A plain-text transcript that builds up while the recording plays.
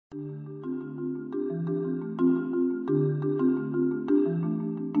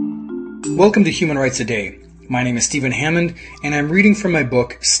Welcome to Human Rights A Day. My name is Stephen Hammond, and I'm reading from my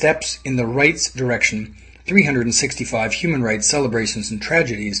book, Steps in the Rights Direction, 365 Human Rights Celebrations and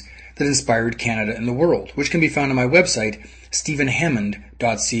Tragedies that Inspired Canada and the World, which can be found on my website,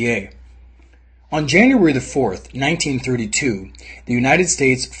 stephenhammond.ca. On January the 4th, 1932, the United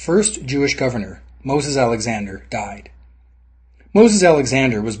States' first Jewish governor, Moses Alexander, died. Moses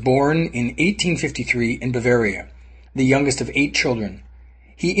Alexander was born in 1853 in Bavaria, the youngest of 8 children.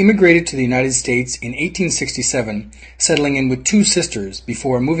 He immigrated to the United States in 1867, settling in with 2 sisters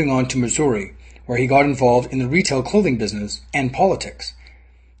before moving on to Missouri, where he got involved in the retail clothing business and politics.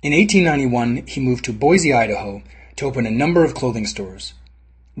 In 1891, he moved to Boise, Idaho, to open a number of clothing stores.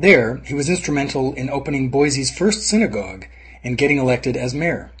 There, he was instrumental in opening Boise's first synagogue and getting elected as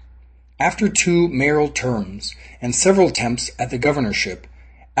mayor. After 2 mayoral terms and several attempts at the governorship,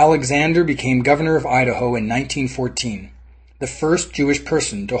 Alexander became governor of Idaho in 1914. The first Jewish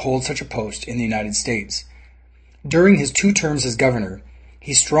person to hold such a post in the United States. During his 2 terms as governor,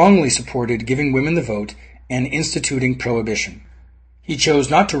 he strongly supported giving women the vote and instituting prohibition. He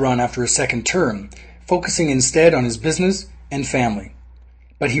chose not to run after a second term, focusing instead on his business and family.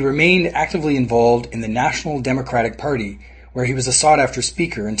 But he remained actively involved in the National Democratic Party, where he was a sought-after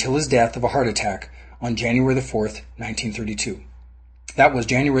speaker until his death of a heart attack on January the 4th, 1932. That was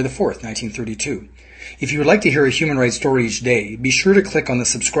January the 4th, 1932. If you would like to hear a human rights story each day, be sure to click on the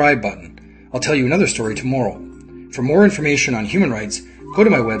subscribe button. I'll tell you another story tomorrow. For more information on human rights, go to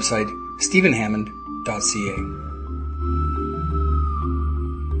my website, stephenhammond.ca.